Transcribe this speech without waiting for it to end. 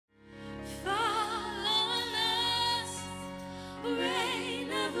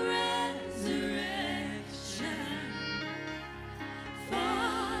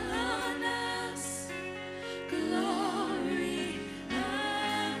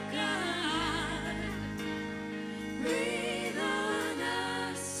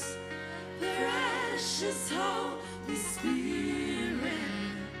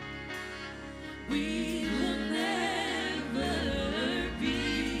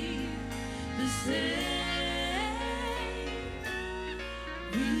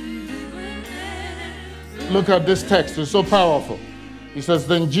Look at this text. It's so powerful. He says,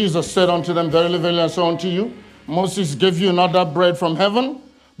 then Jesus said unto them, verily, verily, I say unto you, Moses gave you not that bread from heaven,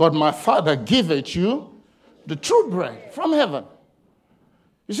 but my Father giveth you the true bread from heaven.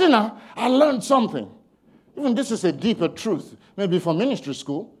 You see now, I learned something. Even this is a deeper truth, maybe from ministry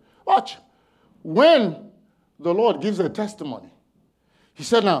school. Watch. When the Lord gives a testimony, he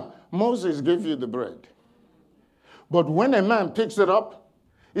said, now, Moses gave you the bread. But when a man picks it up,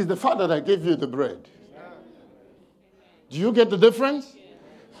 it's the Father that gave you the bread. Do you get the difference?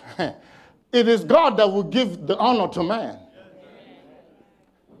 It is God that will give the honor to man.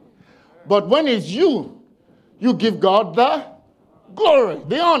 But when it's you, you give God the glory,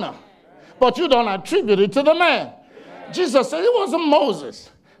 the honor. But you don't attribute it to the man. Jesus said it wasn't Moses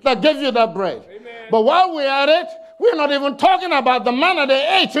that gave you that bread. But while we're at it, we're not even talking about the manna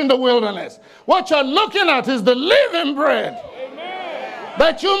they ate in the wilderness. What you're looking at is the living bread.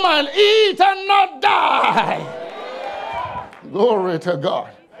 That you might eat and not die. Glory to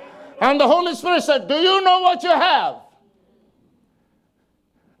God. And the Holy Spirit said, do you know what you have?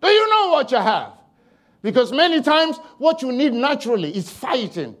 Do you know what you have? Because many times what you need naturally is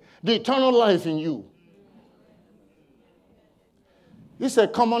fighting the eternal life in you. It's a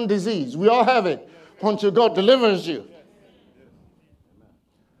common disease. We all have it until God delivers you.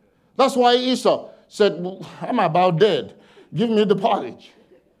 That's why Esau said, I'm about dead. Give me the pottage.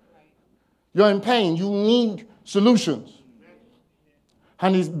 You're in pain. You need solutions.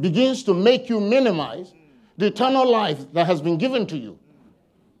 And it begins to make you minimize the eternal life that has been given to you.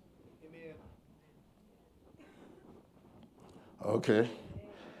 Okay.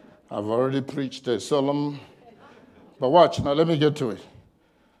 I've already preached a solemn. But watch, now let me get to it.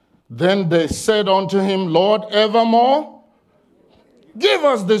 Then they said unto him, Lord, evermore, give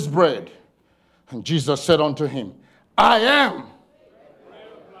us this bread. And Jesus said unto him, I am.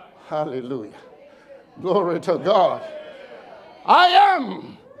 Hallelujah. Glory to God. I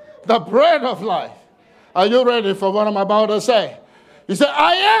am the bread of life. Are you ready for what I'm about to say? He said,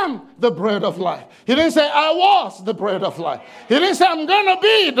 I am the bread of life. He didn't say, I was the bread of life. He didn't say, I'm going to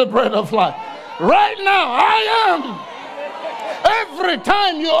be the bread of life. Right now, I am. Every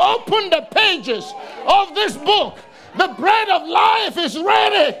time you open the pages of this book, the bread of life is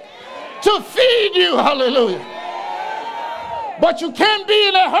ready to feed you. Hallelujah. But you can't be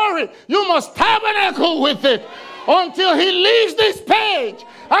in a hurry. You must tabernacle with it until he leaves this page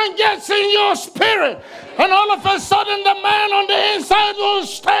and gets in your spirit. And all of a sudden the man on the inside will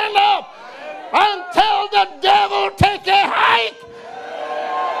stand up and tell the devil, take a hike.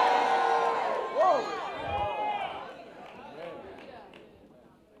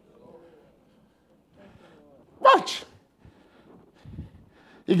 Watch.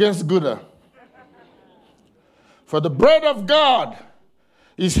 It gets gooder. For the bread of God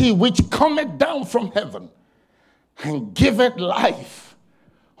is he which cometh down from heaven and giveth life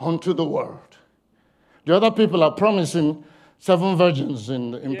unto the world. The other people are promising 7 virgins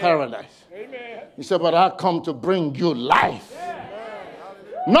in paradise. Amen. He said, but I come to bring you life,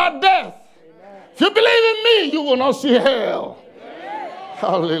 not death. If you believe in me, you will not see hell.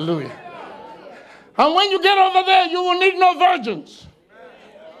 Hallelujah. And when you get over there, you will need no virgins.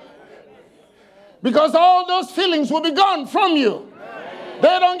 Because all those feelings will be gone from you.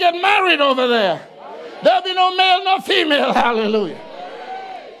 They don't get married over there. There'll be no male nor female. Hallelujah.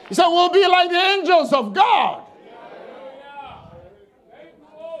 He said, we'll be like the angels of God.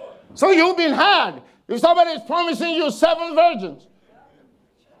 So you've been had. If somebody is promising you 7 virgins,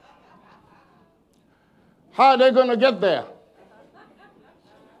 how are they going to get there?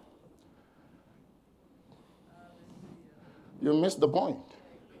 You missed the point.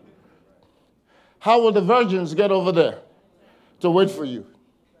 How will the virgins get over there to wait for you?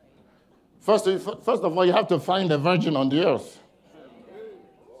 First of all, you have to find a virgin on the earth.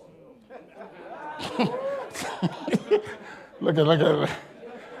 Look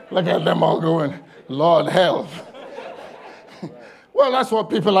at them all going, Lord help. Well, that's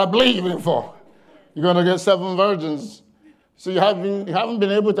what people are believing for. You're going to get 7 virgins. So you haven't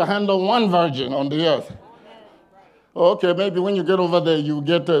been able to handle 1 virgin on the earth. Okay, maybe when you get over there, you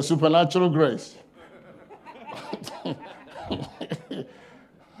get supernatural grace.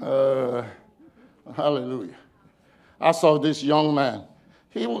 Hallelujah. I saw this young man.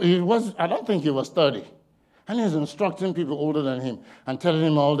 He was, I don't think he was 30. And he's instructing people older than him and telling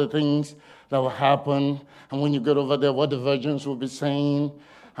him all the things that will happen. And when you get over there, what the virgins will be saying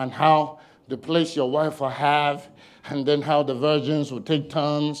and how the place your wife will have and then how the virgins will take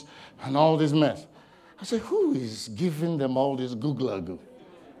turns and all this mess. I said, who is giving them all this goo-gla-goo?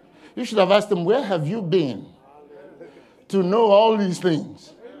 You should have asked them, where have you been to know all these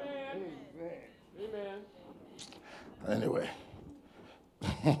things? Amen. Anyway.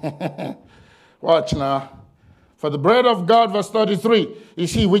 Watch now. For the bread of God, verse 33,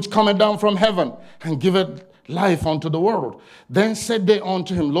 is he which cometh down from heaven and giveth life unto the world. Then said they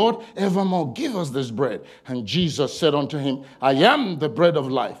unto him, Lord, evermore give us this bread. And Jesus said unto him, I am the bread of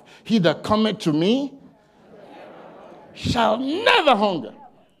life. He that cometh to me shall never hunger.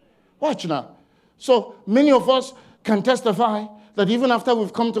 Watch now. So many of us can testify that even after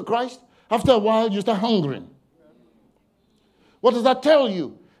we've come to Christ, after a while you start hungering. What does that tell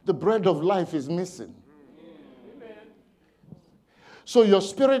you? The bread of life is missing. So your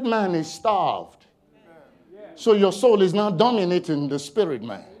spirit man is starved. So your soul is now dominating the spirit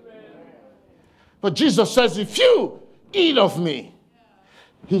man. But Jesus says, if you eat of me,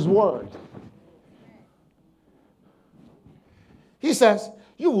 his word, he says,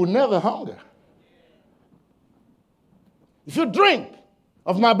 you will never hunger. If you drink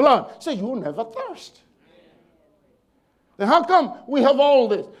of my blood, say you will never thirst. Then how come we have all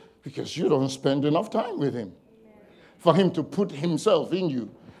this? Because you don't spend enough time with him for him to put himself in you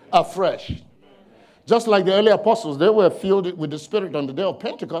afresh. Just like the early apostles, they were filled with the Spirit on the day of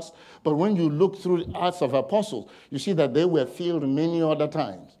Pentecost. But when you look through the Acts of Apostles, you see that they were filled many other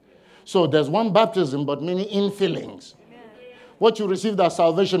times. So there's one baptism, but many infillings. What you received as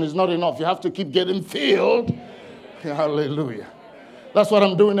salvation is not enough. You have to keep getting filled. Hallelujah. That's what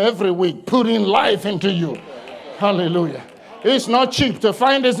I'm doing every week, putting life into you. Hallelujah. It's not cheap to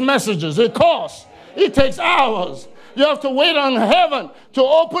find these messages. It costs. It takes hours. You have to wait on heaven to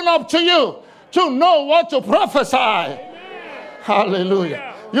open up to you, to know what to prophesy. Amen.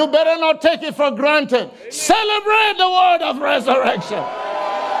 Hallelujah. You better not take it for granted. Amen. Celebrate the word of resurrection.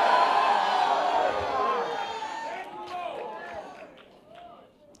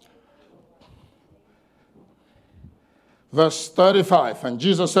 Verse 35, and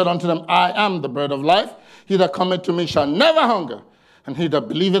Jesus said unto them, I am the bread of life. He that cometh to me shall never hunger, and he that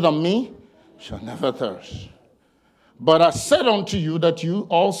believeth on me shall never thirst. But I said unto you that you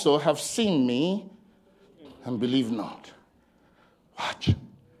also have seen me and believe not. Watch.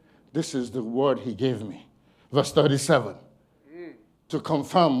 This is the word he gave me. Verse 37. To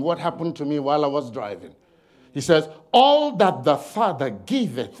confirm what happened to me while I was driving. He says, all that the Father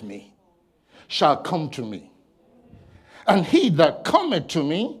giveth me shall come to me. And he that cometh to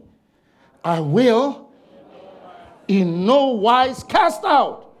me, I will in no wise cast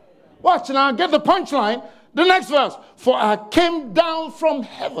out. Watch now, get the punchline. The next verse. For I came down from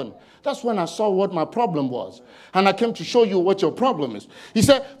heaven. That's when I saw what my problem was. And I came to show you what your problem is. He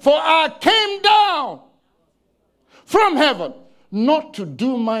said, for I came down from heaven, not to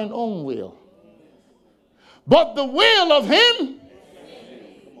do mine own will, but the will of him.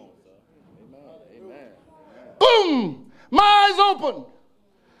 Boom! My eyes open.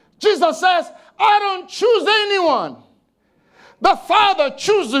 Jesus says, I don't choose anyone. The Father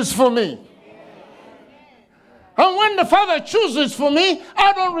chooses for me. And when the Father chooses for me,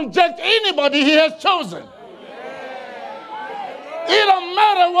 I don't reject anybody he has chosen. It don't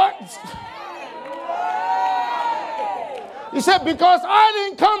matter what. He said, because I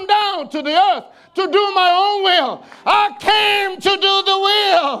didn't come down to the earth to do my own will. I came to do the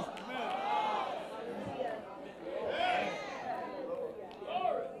will.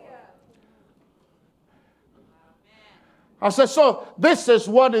 I said, so this is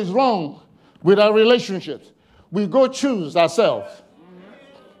what is wrong with our relationships. We go choose ourselves.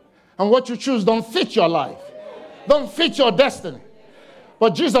 And what you choose don't fit your life. Don't fit your destiny.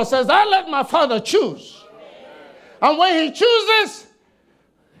 But Jesus says, I let my Father choose. And when he chooses,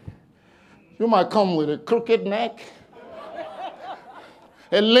 you might come with a crooked neck,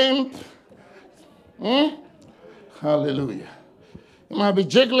 a limp. Hallelujah. You might be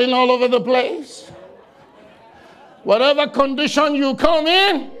jiggling all over the place. Whatever condition you come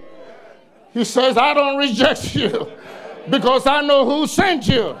in, he says, I don't reject you because I know who sent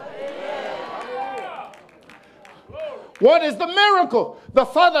you. What is the miracle? The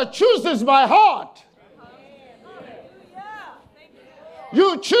Father chooses by heart.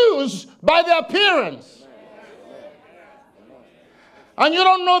 You choose by the appearance. And you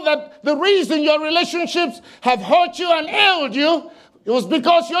don't know that the reason your relationships have hurt you and ailed you, it was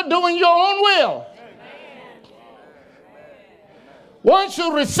because you're doing your own will. Once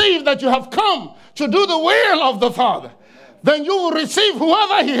you receive that you have come to do the will of the Father, then you will receive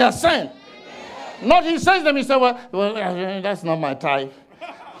whoever he has sent. Not he says them, he said, well, that's not my type.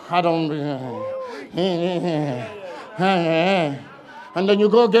 I don't. And then you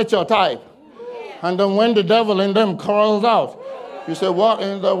go get your type. And then when the devil in them crawls out, you say, what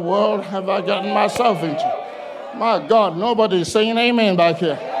in the world have I gotten myself into? My God, nobody is saying amen back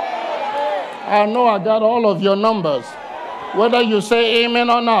here. I know I got all of your numbers, whether you say amen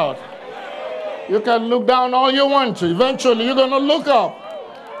or not. You can look down all you want to. Eventually, you're going to look up.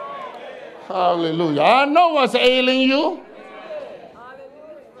 Hallelujah. I know what's ailing you.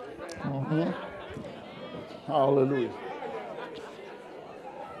 Mm-hmm. Hallelujah.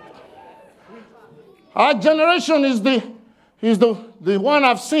 Our generation is the one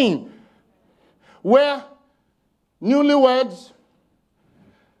I've seen where newlyweds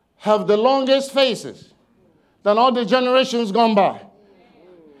have the longest faces than all the generations gone by.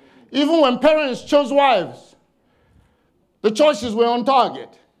 Even when parents chose wives, the choices were on target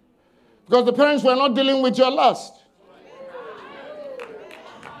because the parents were not dealing with your lust.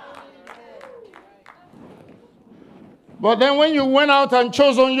 But then when you went out and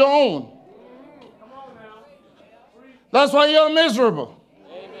chose on your own, that's why you're miserable.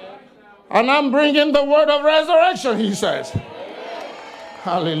 And I'm bringing the word of resurrection, he says.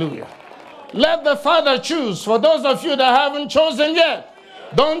 Hallelujah. Let the Father choose. For those of you that haven't chosen yet,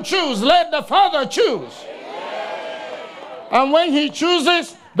 don't choose. Let the Father choose. And when he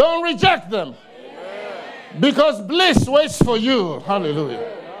chooses, don't reject them. Because bliss waits for you.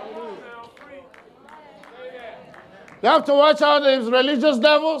 Hallelujah. You have to watch out these religious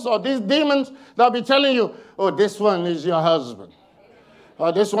devils or these demons that'll be telling you, oh, this one is your husband.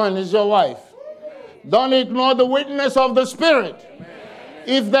 Or this one is your wife. Don't ignore the witness of the Spirit.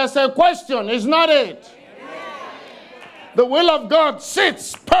 If there's a question, it's not it. The will of God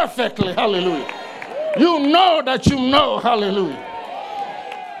sits perfectly. Hallelujah. You know that you know. Hallelujah.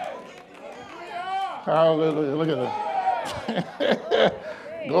 Hallelujah. Look at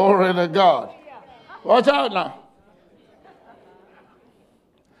that. Glory to God. Watch out now.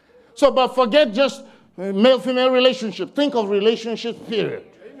 So, but forget just male-female relationship. Think of relationships, period.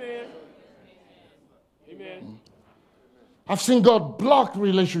 Amen. Amen. I've seen God block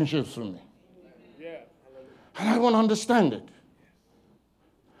relationships from me. Yeah. And I don't understand it.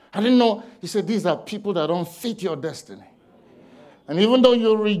 I didn't know. He said, these are people that don't fit your destiny. And even though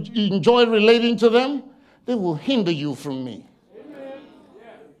you enjoy relating to them, they will hinder you from me. Amen.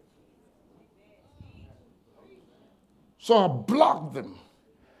 Yeah. So I blocked them.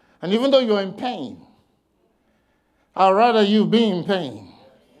 And even though you're in pain, I'd rather you be in pain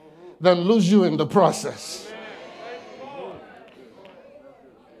than lose you in the process.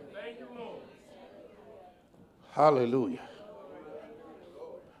 Hallelujah.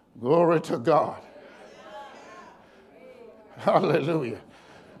 Glory to God. Hallelujah.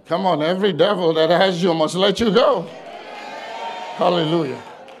 Come on, every devil that has you must let you go. Hallelujah.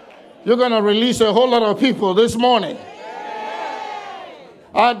 You're going to release a whole lot of people this morning.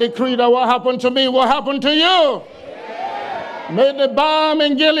 I decree that what happened to me will happen to you. May the balm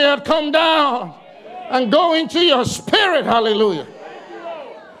in Gilead come down and go into your spirit. Hallelujah.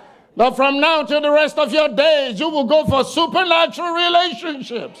 That from now to the rest of your days, you will go for supernatural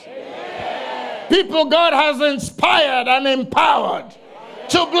relationships. People God has inspired and empowered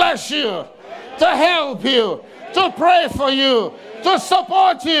to bless you, to help you, to pray for you, to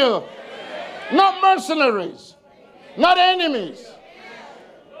support you. Not mercenaries, not enemies.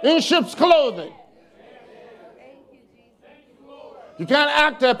 In sheep's clothing. You can't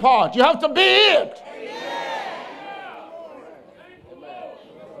act a part. You have to be it.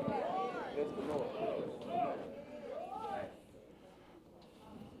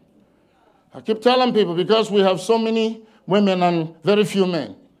 I keep telling people because we have so many women and very few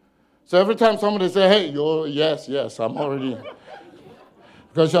men. So every time somebody say, hey, yes, I'm already in.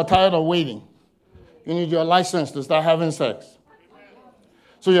 Because you're tired of waiting. You need your license to start having sex.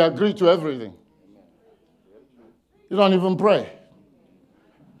 So you agree to everything. You don't even pray.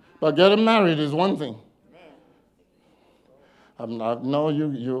 But getting married is one thing. No,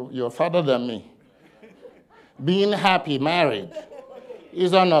 you're farther than me. Being happy married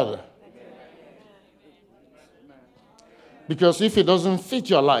is another. Because if it doesn't fit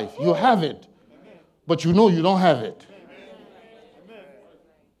your life, you have it. But you know you don't have it.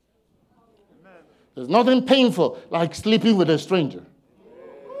 There's nothing painful like sleeping with a stranger.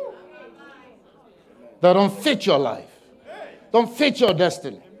 That don't fit your life. Don't fit your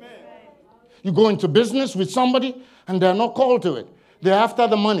destiny. You go into business with somebody and they're not called to it. They're after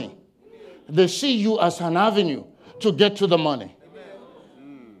the money. They see you as an avenue to get to the money.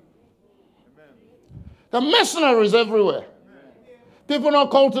 The mercenaries everywhere. People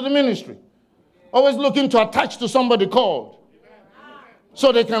not called to the ministry. Always looking to attach to somebody called.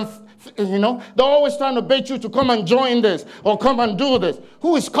 So they can, they're always trying to bait you to come and join this or come and do this.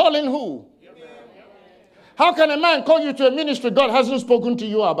 Who is calling who? How can a man call you to a ministry God hasn't spoken to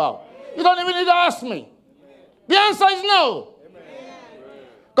you about? You don't even need to ask me. The answer is no.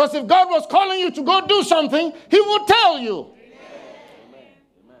 Because if God was calling you to go do something, he would tell you.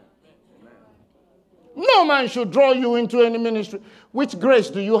 No man should draw you into any ministry. Which grace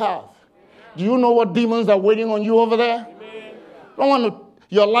do you have? Do you know what demons are waiting on you over there? Don't want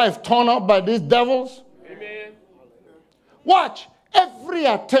your life torn up by these devils? Amen. Watch. Every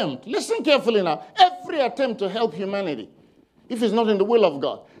attempt, listen carefully now, every attempt to help humanity, if it's not in the will of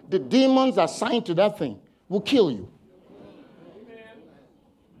God, the demons assigned to that thing will kill you. Amen.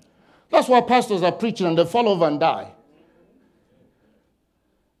 That's why pastors are preaching and they fall over and die.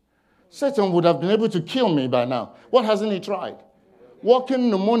 Satan would have been able to kill me by now. What hasn't he tried? Walking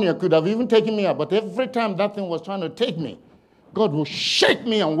pneumonia could have even taken me out, but every time that thing was trying to take me, God will shake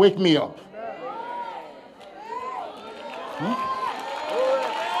me and wake me up.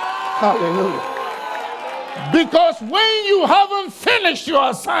 Hallelujah. Because when you haven't finished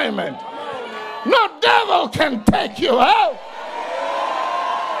your assignment, no devil can take you out.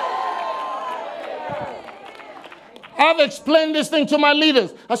 I've explained this thing to my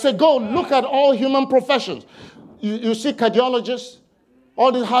leaders. I said, go look at all human professions. You see cardiologists,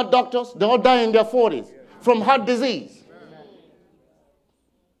 all these heart doctors, they all die in their 40s from heart disease.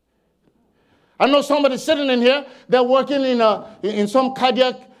 I know somebody sitting in here, they're working in some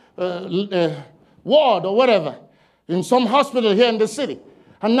cardiac ward or whatever, in some hospital here in the city.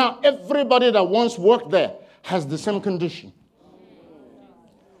 And now everybody that once worked there has the same condition.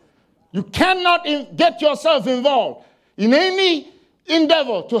 You cannot get yourself involved in any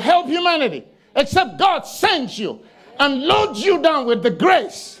endeavor to help humanity except God sends you and loads you down with the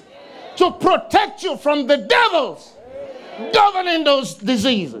grace to protect you from the devils governing those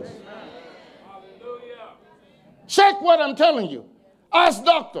diseases. Check what I'm telling you. Ask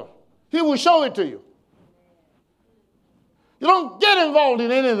doctor. He will show it to you. You don't get involved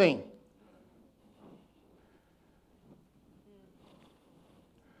in anything.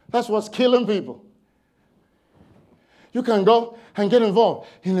 That's what's killing people. You can go and get involved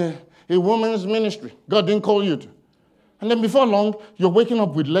in a woman's ministry God didn't call you to. And then before long, you're waking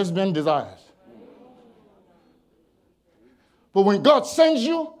up with lesbian desires. But when God sends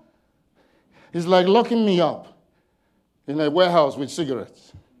you, it's like locking me up in a warehouse with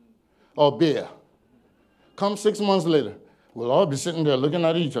cigarettes or beer. Come 6 months later, we'll all be sitting there looking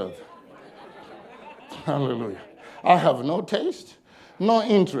at each other. Hallelujah. I have no taste, no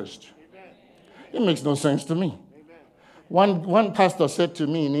interest. It makes no sense to me. One pastor said to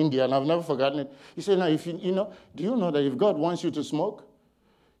me in India, and I've never forgotten it, he said, now, if do you know that if God wants you to smoke,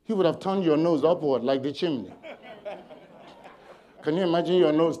 he would have turned your nose upward like the chimney. Can you imagine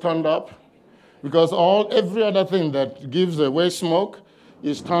your nose turned up? Because every other thing that gives away smoke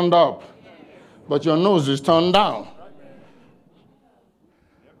is turned up. But your nose is turned down.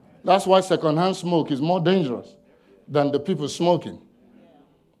 That's why secondhand smoke is more dangerous than the people smoking.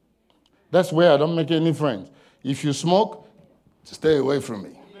 That's where I don't make any friends. If you smoke, stay away from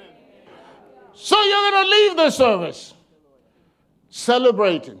me. So you're going to leave the service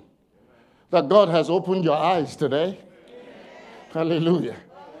celebrating that God has opened your eyes today. Hallelujah.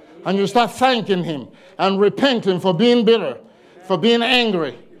 And you start thanking him and repenting for being bitter, for being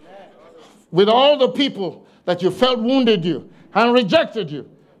angry with all the people that you felt wounded you and rejected you,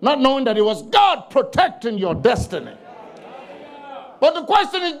 not knowing that it was God protecting your destiny. But the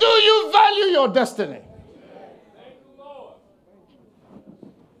question is, do you value your destiny?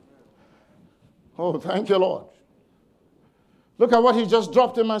 Oh, thank you, Lord. Look at what he just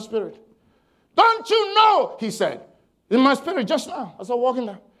dropped in my spirit. Don't you know, he said, in my spirit just now as I was walking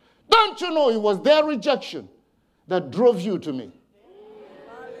down. Don't you know it was their rejection that drove you to me?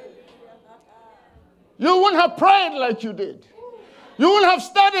 You wouldn't have prayed like you did. You wouldn't have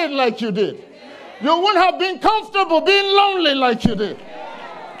studied like you did. You wouldn't have been comfortable being lonely like you did.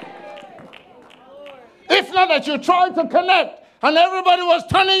 If not that you tried to connect and everybody was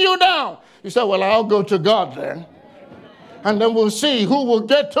turning you down. You said, well, I'll go to God then. And then we'll see who will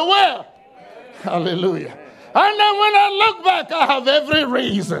get to where. Hallelujah. And then when I look back, I have every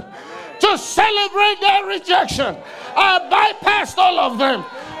reason to celebrate their rejection. I bypassed all of them,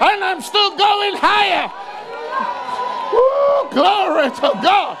 and I'm still going higher. Woo, glory to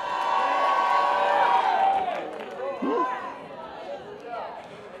God.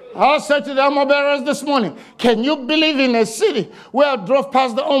 I said to the armor bearers this morning, can you believe in a city where I drove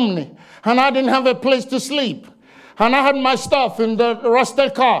past the Omni, and I didn't have a place to sleep, and I had my stuff in the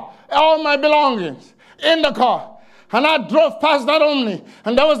rusted car, all my belongings in the car. And I drove past that Omni,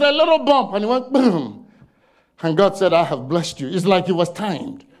 and there was a little bump, and it went boom. And God said, I have blessed you. It's like it was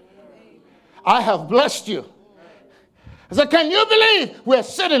timed. I have blessed you. I said, can you believe we're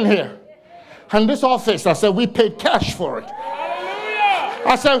sitting here? And this office, I said, we paid cash for it.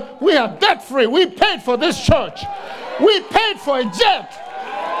 I said, we are debt free. We paid for this church. We paid for a jet.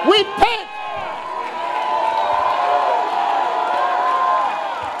 We paid.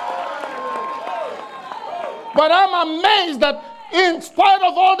 But I'm amazed that in spite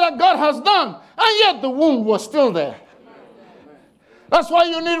of all that God has done, and yet the wound was still there. That's why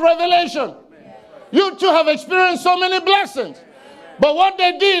you need revelation. You too have experienced so many blessings. But what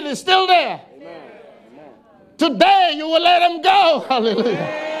they did is still there. Today you will let them go. Hallelujah.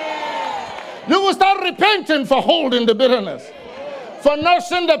 You will start repenting for holding the bitterness, for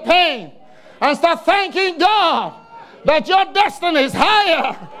nursing the pain, and start thanking God that your destiny is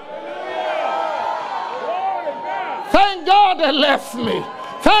higher. Thank God they left me.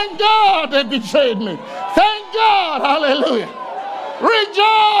 Thank God they betrayed me. Thank God. Hallelujah.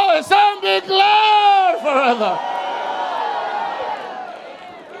 Rejoice and be glad forever.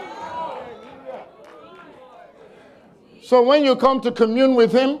 So when you come to commune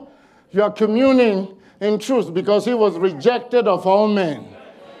with him, you are communing in truth because he was rejected of all men.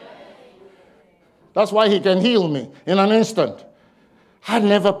 That's why he can heal me in an instant. I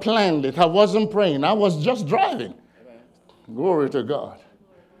never planned it. I wasn't praying. I was just driving. Glory to God.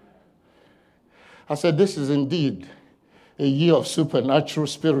 I said, this is indeed a year of supernatural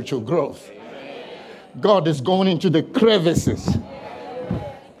spiritual growth. God is going into the crevices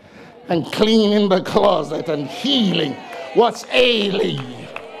and cleaning the closet and healing what's ailing.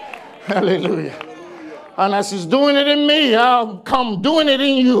 Hallelujah. And as he's doing it in me, I'll come doing it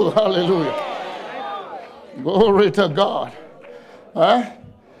in you. Hallelujah. Glory to God.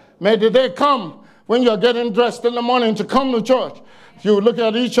 May the day come when you're getting dressed in the morning to come to church. You look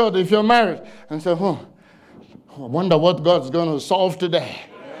at each other if you're married and say, I wonder what God's going to solve today.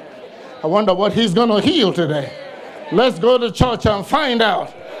 I wonder what he's going to heal today. Let's go to church and find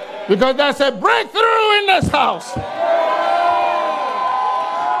out. Because there's a breakthrough in this house.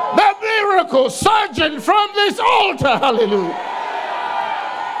 The miracle surging from this altar. Hallelujah.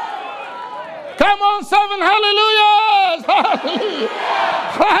 Come on, 7 hallelujahs. Hallelujah.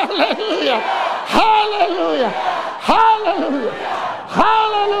 Hallelujah. Hallelujah. Hallelujah.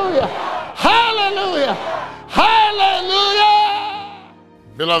 Hallelujah. Hallelujah. Hallelujah.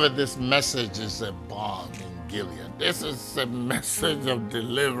 Beloved, this message is a balm in Gilead. This is a message of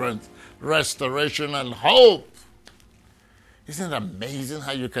deliverance, restoration, and hope. Isn't it amazing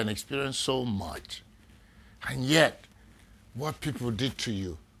how you can experience so much? And yet, what people did to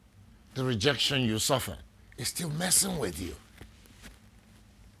you, the rejection you suffered, is still messing with you.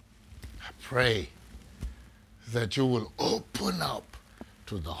 I pray that you will open up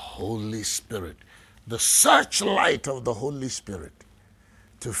to the Holy Spirit, the searchlight of the Holy Spirit,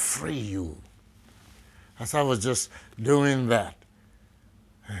 to free you. As I was just doing that,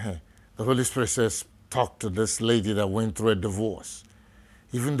 the Holy Spirit says, talk to this lady that went through a divorce.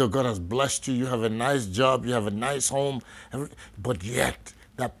 Even though God has blessed you, you have a nice job, you have a nice home, but yet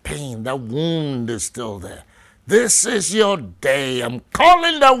that pain, that wound is still there. This is your day. I'm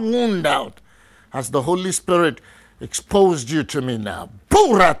calling that wound out as the Holy Spirit exposed you to me now.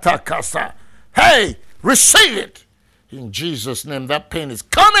 Puratakasa. Hey, receive it. In Jesus' name, that pain is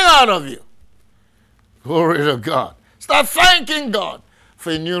coming out of you. Glory to God. Start thanking God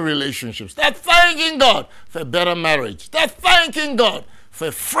for a new relationship. Start thanking God for a better marriage. Start thanking God for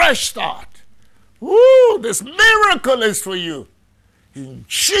a fresh start. Woo, this miracle is for you. In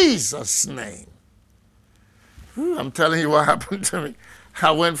Jesus' name. Woo, I'm telling you what happened to me.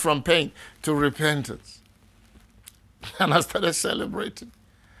 I went from pain to repentance. And I started celebrating.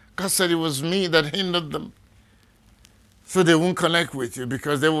 God said it was me that hindered them. So they won't connect with you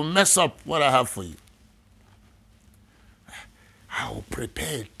because they will mess up what I have for you. I will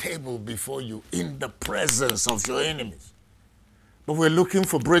prepare a table before you in the presence of your enemies. But we're looking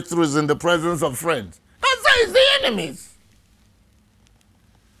for breakthroughs in the presence of friends. God says the enemies.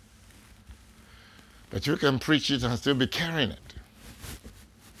 But you can preach it and still be carrying it.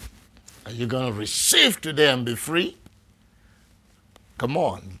 Are you going to receive today and be free? Come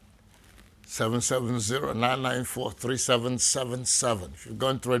on. 770-994-3777. If you're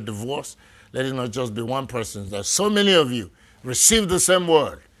going through a divorce, let it not just be one person. There's so many of you. Receive the same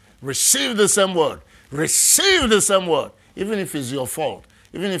word. Receive the same word. Receive the same word. Even if it's your fault.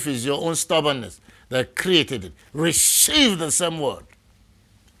 Even if it's your own stubbornness that created it. Receive the same word.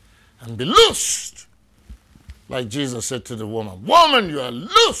 And be loosed. Like Jesus said to the woman. Woman, you are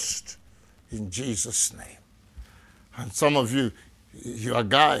loosed. In Jesus' name. And some of you, you are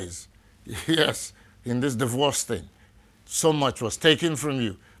guys. Yes, in this divorce thing. So much was taken from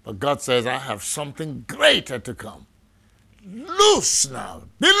you. But God says, I have something greater to come. Loose now.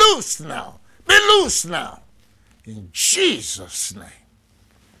 Be loose now. Be loose now. In Jesus' name.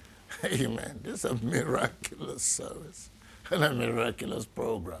 Amen. This is a miraculous service and a miraculous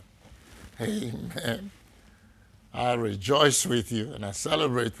program. Amen. I rejoice with you and I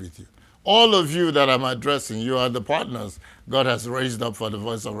celebrate with you. All of you that I'm addressing, you are the partners God has raised up for the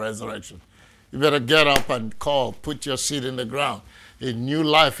voice of resurrection. You better get up and call, put your seed in the ground. A new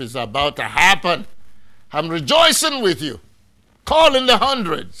life is about to happen. I'm rejoicing with you. Call in the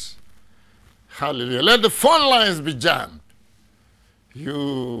hundreds. Hallelujah. Let the phone lines be jammed.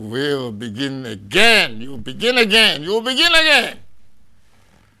 You will begin again. You will begin again. You will begin again.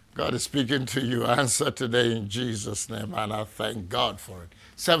 God is speaking to you. Answer today in Jesus' name, and I thank God for it.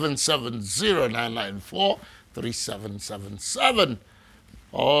 770-994-3777.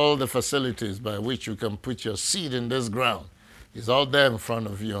 All the facilities by which you can put your seed in this ground is all there in front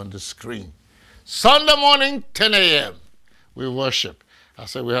of you on the screen. Sunday morning, 10 a.m., we worship. I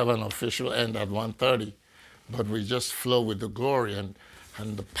said we have an official end at 1:30, but we just flow with the glory, and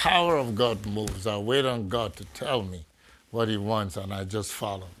the power of God moves. I wait on God to tell me what he wants, and I just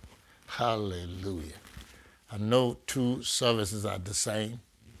follow. Hallelujah. I know two services are the same.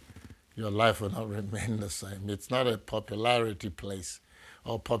 Your life will not remain the same. It's not a popularity place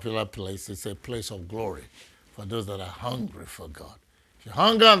or popular place. It's a place of glory for those that are hungry for God. If you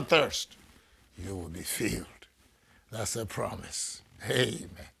hunger and thirst, you will be filled. That's a promise.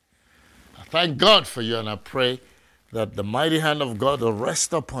 Amen. I thank God for you, and I pray that the mighty hand of God will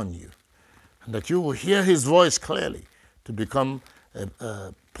rest upon you and that you will hear his voice clearly to become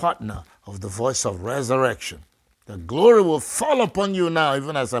a partner of the voice of resurrection. The glory will fall upon you now,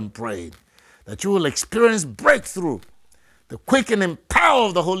 even as I'm praying, that you will experience breakthrough. The quickening power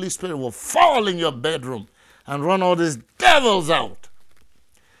of the Holy Spirit will fall in your bedroom and run all these devils out.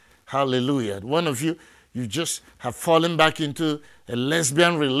 Hallelujah. One of you, you just have fallen back into a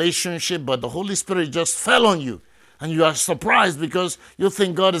lesbian relationship, but the Holy Spirit just fell on you. And you are surprised because you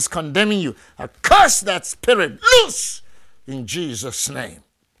think God is condemning you. I curse that spirit loose in Jesus' name.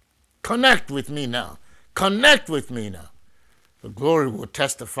 Connect with me now. Connect with me now. The glory will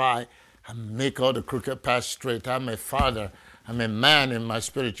testify and make all the crooked paths straight. I'm a father. I'm a man in my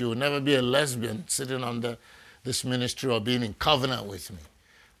spirit. You will never be a lesbian sitting under this ministry or being in covenant with me.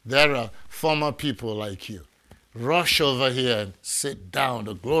 There are former people like you. Rush over here and sit down.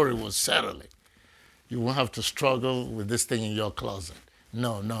 The glory will settle it. You won't have to struggle with this thing in your closet.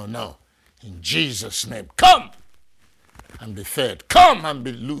 No, no, no. In Jesus' name, come and be fed. Come and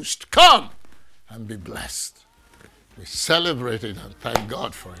be loosed. Come and be blessed. We celebrate it and thank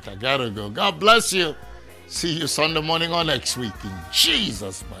God for it. I got to go. God bless you. See you Sunday morning or next week in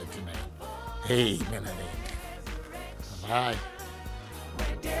Jesus' mighty name. Amen and amen. Bye.